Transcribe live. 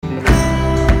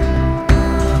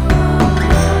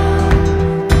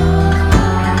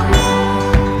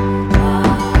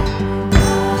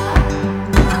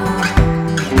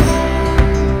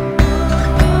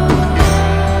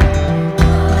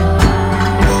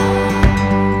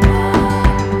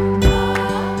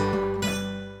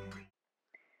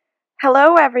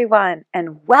everyone,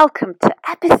 and welcome to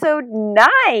episode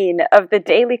 9 of the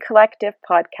Daily Collective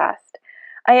podcast.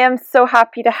 I am so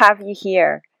happy to have you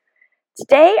here.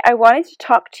 Today, I wanted to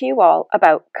talk to you all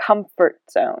about comfort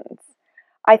zones.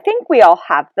 I think we all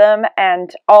have them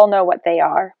and all know what they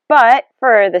are, but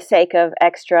for the sake of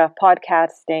extra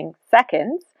podcasting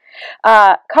seconds,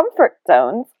 comfort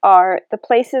zones are the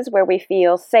places where we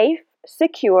feel safe,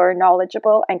 secure,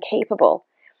 knowledgeable, and capable.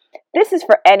 This is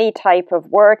for any type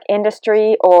of work,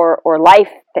 industry, or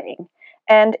life thing.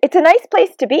 And it's a nice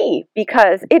place to be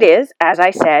because it is, as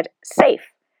I said,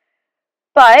 safe.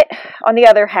 But on the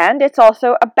other hand, it's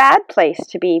also a bad place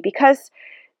to be because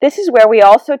this is where we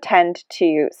also tend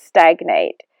to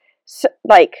stagnate. So,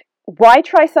 why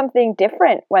try something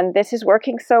different when this is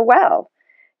working so well?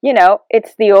 You know,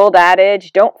 it's the old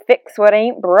adage, don't fix what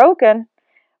ain't broken.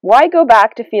 Why go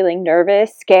back to feeling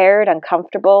nervous, scared,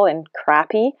 uncomfortable, and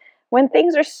crappy when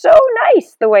things are so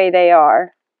nice the way they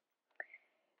are?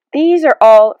 These are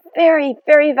all very,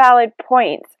 very valid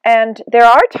points, and there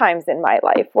are times in my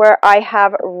life where I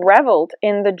have reveled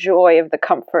in the joy of the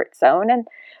comfort zone and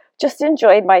just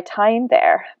enjoyed my time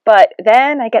there. But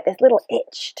then I get this little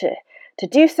itch to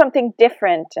do something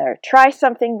different or try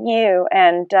something new,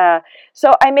 and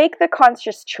so I make the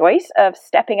conscious choice of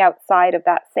stepping outside of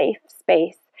that safe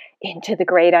space into the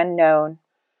great unknown.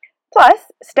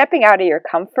 Plus, stepping out of your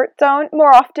comfort zone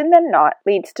more often than not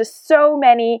leads to so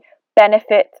many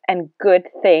benefits and good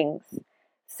things.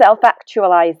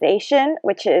 Self-actualization,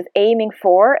 which is aiming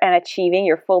for and achieving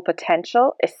your full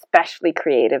potential, especially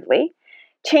creatively.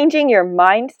 Changing your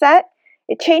mindset.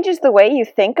 It changes the way you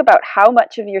think about how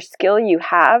much of your skill you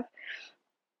have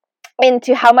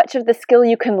into how much of the skill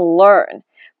you can learn,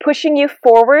 pushing you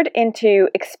forward into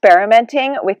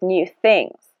experimenting with new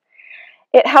things.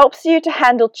 It helps you to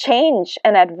handle change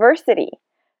and adversity.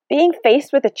 Being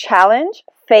faced with a challenge,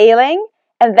 failing,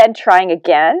 and then trying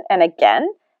again and again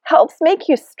helps make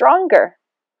you stronger.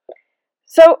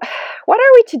 So, what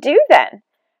are we to do then?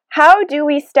 How do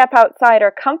we step outside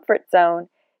our comfort zone,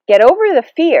 get over the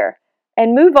fear,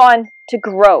 and move on to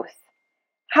growth?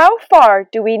 How far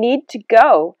do we need to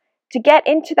go to get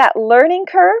into that learning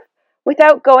curve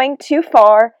without going too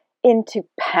far into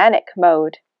panic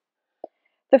mode?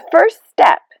 The first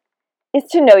step is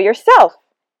to know yourself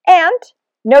and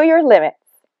know your limits.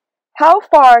 How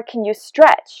far can you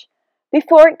stretch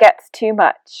before it gets too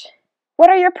much? What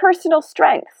are your personal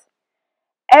strengths?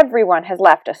 Everyone has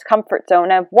left a comfort zone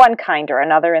of one kind or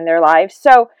another in their lives,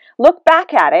 so look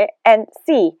back at it and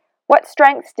see what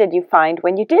strengths did you find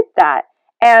when you did that,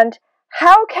 and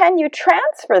how can you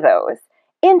transfer those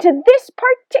into this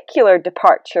particular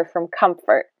departure from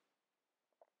comfort?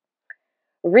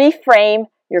 Reframe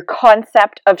your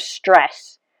concept of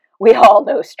stress. We all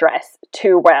know stress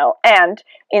too well, and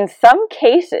in some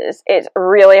cases, it's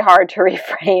really hard to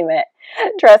reframe it.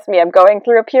 Trust me, I'm going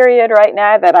through a period right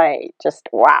now that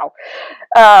wow.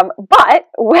 But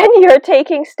when you're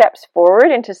taking steps forward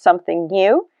into something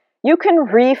new, you can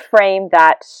reframe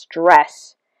that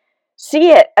stress.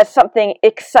 See it as something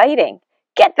exciting.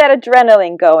 Get that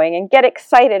adrenaline going and get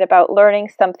excited about learning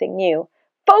something new.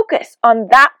 Focus on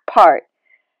that part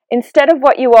instead of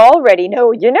what you already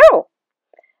know you know.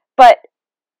 But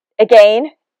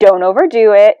again, don't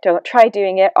overdo it. Don't try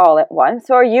doing it all at once,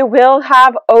 or you will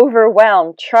have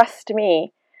overwhelm. Trust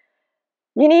me.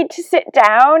 You need to sit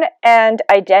down and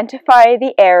identify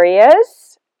the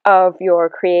areas of your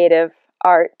creative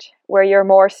art where you're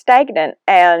more stagnant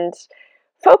and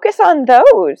focus on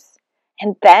those.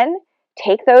 And then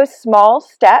take those small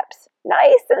steps,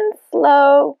 nice and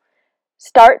slow.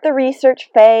 Start the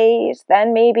research phase,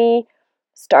 then maybe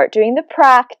start doing the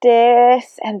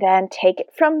practice, and then take it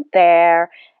from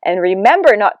there. And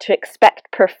remember not to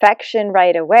expect perfection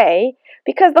right away,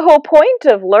 because the whole point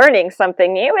of learning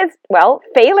something new is,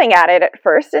 failing at it at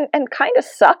first and kind of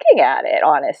sucking at it,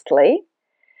 honestly.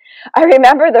 I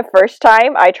remember the first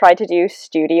time I tried to do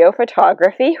studio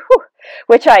photography,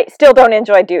 which I still don't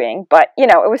enjoy doing, but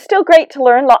it was still great to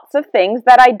learn lots of things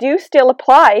that I do still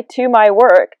apply to my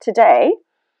work today.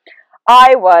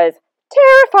 I was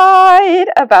terrified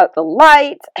about the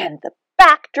lights and the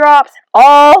backdrops,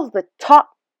 all the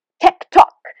tech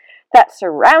talk that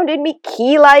surrounded me,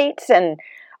 key lights and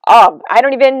I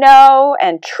don't even know,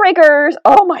 and triggers.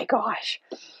 Oh my gosh.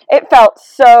 It felt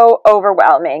so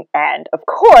overwhelming, and of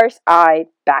course, I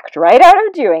backed right out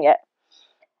of doing it.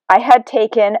 I had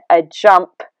taken a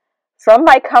jump from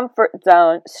my comfort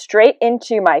zone straight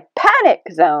into my panic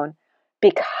zone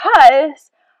because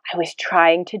I was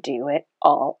trying to do it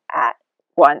all at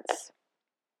once.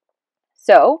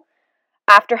 So,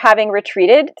 after having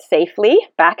retreated safely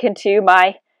back into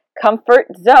my comfort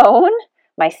zone,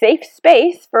 my safe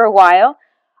space for a while,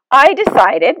 I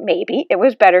decided maybe it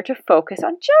was better to focus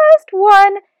on just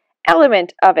one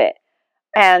element of it.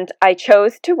 And I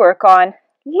chose to work on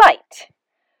light,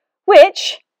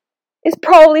 which is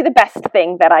probably the best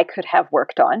thing that I could have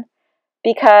worked on,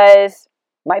 because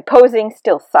my posing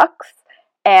still sucks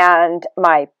and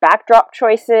my backdrop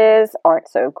choices aren't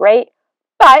so great.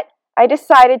 But I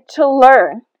decided to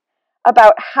learn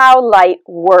about how light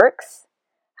works,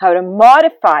 how to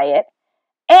modify it,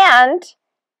 and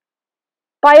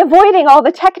by avoiding all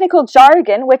the technical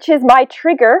jargon, which is my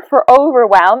trigger for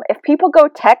overwhelm. If people go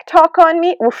tech talk on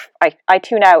me, I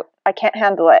tune out. I can't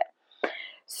handle it.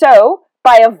 So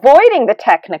by avoiding the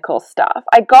technical stuff,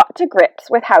 I got to grips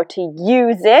with how to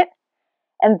use it.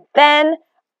 And then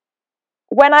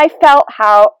when I felt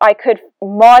how I could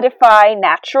modify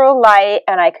natural light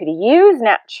and I could use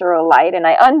natural light and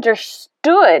I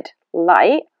understood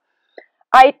light,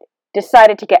 I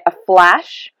decided to get a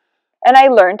flash and I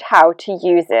learned how to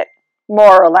use it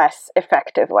more or less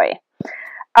effectively.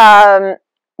 My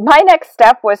next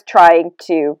step was trying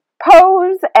to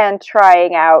pose and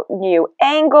trying out new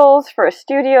angles for a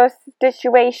studio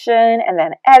situation and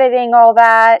then editing all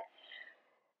that.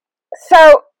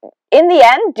 So in the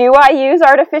end, do I use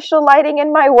artificial lighting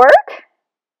in my work?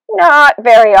 Not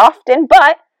very often,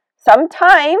 but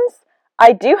sometimes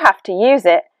I do have to use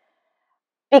it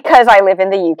because I live in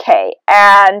the UK,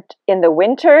 and in the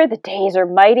winter, the days are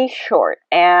mighty short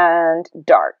and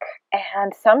dark,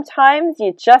 and sometimes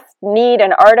you just need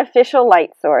an artificial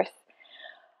light source.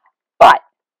 But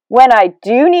when I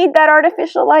do need that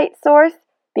artificial light source,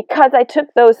 because I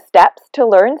took those steps to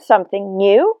learn something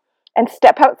new and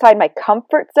step outside my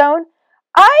comfort zone,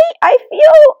 I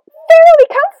feel fairly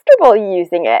comfortable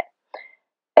using it.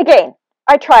 Again,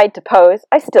 I tried to pose.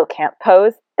 I still can't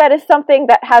pose. That is something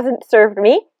that hasn't served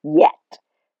me yet.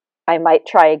 I might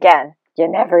try again. You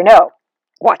never know.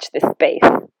 Watch this space.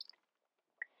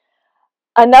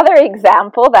 Another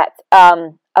example that's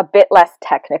a bit less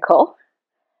technical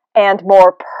and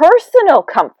more personal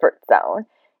comfort zone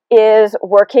is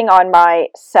working on my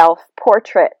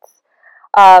self-portraits.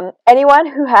 Anyone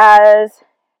who has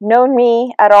known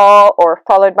me at all or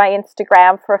followed my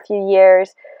Instagram for a few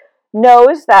years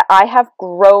knows that I have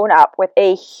grown up with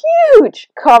a huge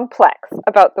complex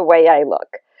about the way I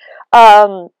look.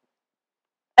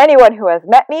 Anyone who has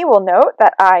met me will note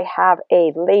that I have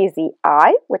a lazy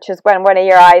eye, which is when one of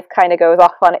your eyes kind of goes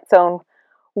off on its own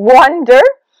wonder.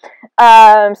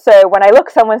 So when I look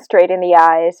someone straight in the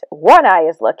eyes, one eye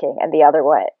is looking and the other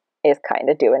one is kind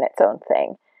of doing its own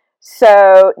thing.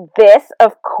 So this,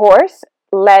 of course,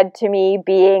 led to me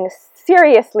being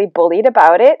seriously bullied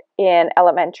about it in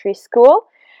elementary school,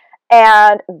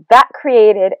 and that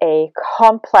created a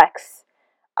complex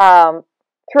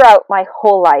throughout my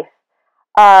whole life.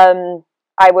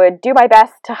 I would do my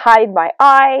best to hide my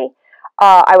eye.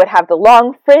 I would have the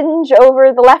long fringe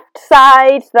over the left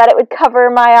side so that it would cover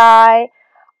my eye.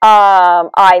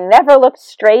 I never looked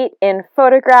straight in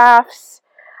photographs.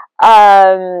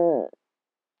 But,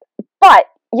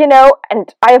 you know,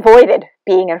 and I avoided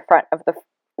being in front of the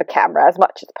camera as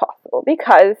much as possible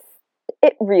because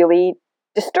it really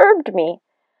disturbed me.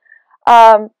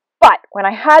 But when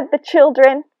I had the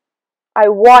children, I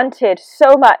wanted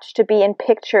so much to be in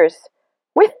pictures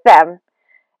with them.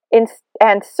 And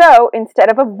so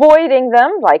instead of avoiding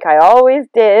them, like I always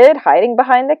did, hiding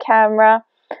behind the camera,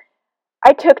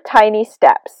 I took tiny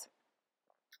steps.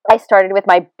 I started with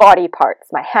my body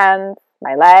parts, my hands,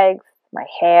 my legs, my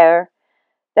hair.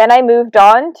 Then I moved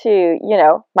on to, you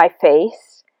know, my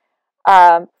face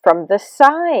from the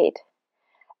side.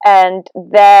 And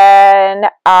then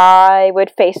I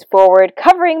would face forward,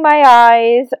 covering my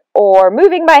eyes, or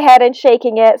moving my head and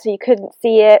shaking it so you couldn't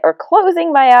see it, or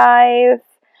closing my eyes.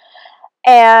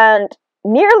 And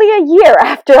nearly a year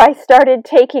after I started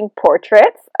taking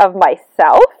portraits of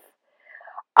myself,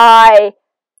 I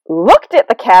looked at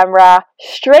the camera,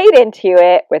 straight into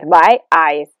it, with my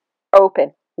eyes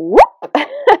open. Whoop!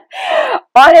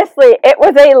 Honestly, it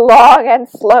was a long and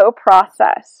slow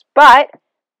process, but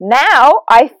now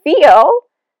I feel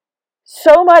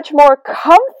so much more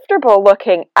comfortable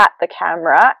looking at the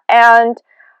camera, and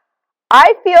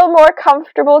I feel more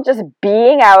comfortable just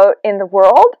being out in the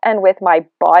world and with my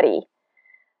body.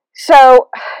 So,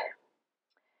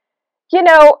 you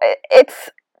know,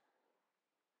 it's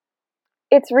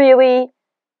really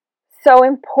so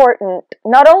important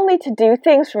not only to do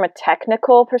things from a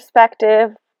technical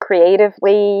perspective,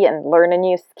 creatively, and learn a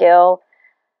new skill,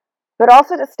 but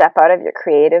also to step out of your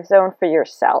creative zone for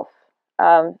yourself.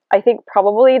 I think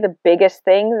probably the biggest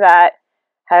thing that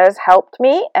has helped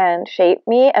me and shaped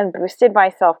me and boosted my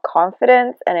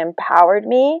self-confidence and empowered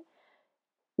me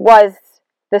was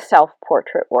the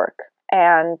self-portrait work.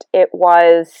 And it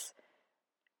was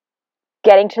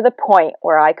getting to the point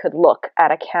where I could look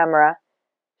at a camera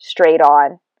straight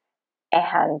on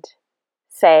and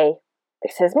say,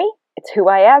 this is me, it's who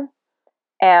I am,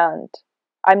 and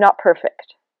I'm not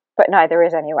perfect, but neither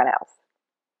is anyone else.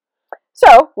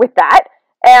 So with that,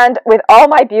 and with all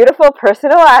my beautiful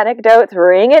personal anecdotes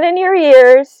ringing in your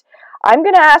ears, I'm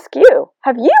going to ask you,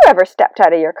 have you ever stepped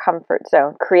out of your comfort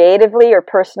zone, creatively or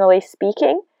personally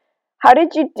speaking? How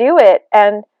did you do it?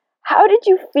 And how did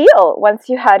you feel once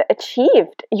you had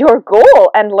achieved your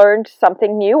goal and learned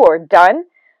something new or done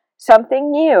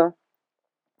something new?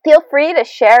 Feel free to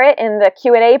share it in the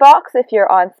Q&A box if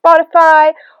you're on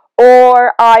Spotify,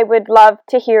 or I would love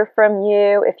to hear from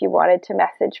you if you wanted to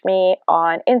message me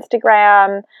on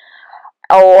Instagram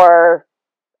or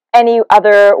any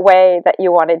other way that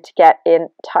you wanted to get in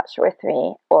touch with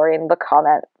me or in the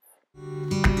comments.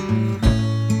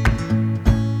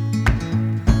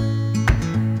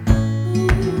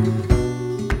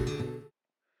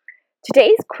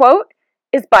 Today's quote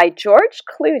is by George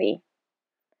Clooney.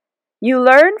 You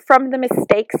learn from the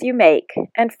mistakes you make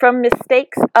and from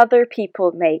mistakes other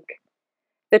people make.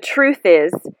 The truth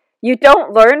is, you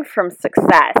don't learn from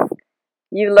success.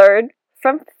 You learn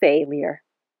from failure.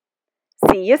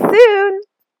 See you soon!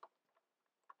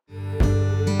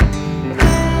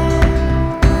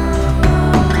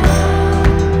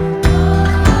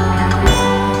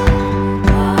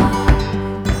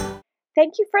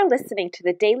 Thank you for listening to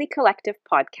the Daily Collective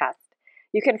podcast.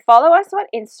 You can follow us on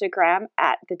Instagram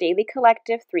at The Daily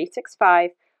Collective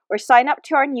 365 or sign up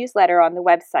to our newsletter on the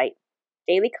website,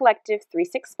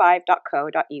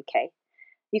 dailycollective365.co.uk.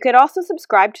 You can also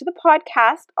subscribe to the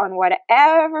podcast on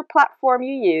whatever platform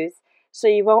you use so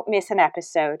you won't miss an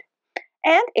episode.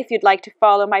 And if you'd like to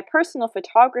follow my personal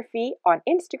photography on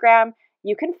Instagram,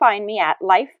 you can find me at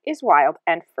Life is Wild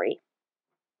and Free.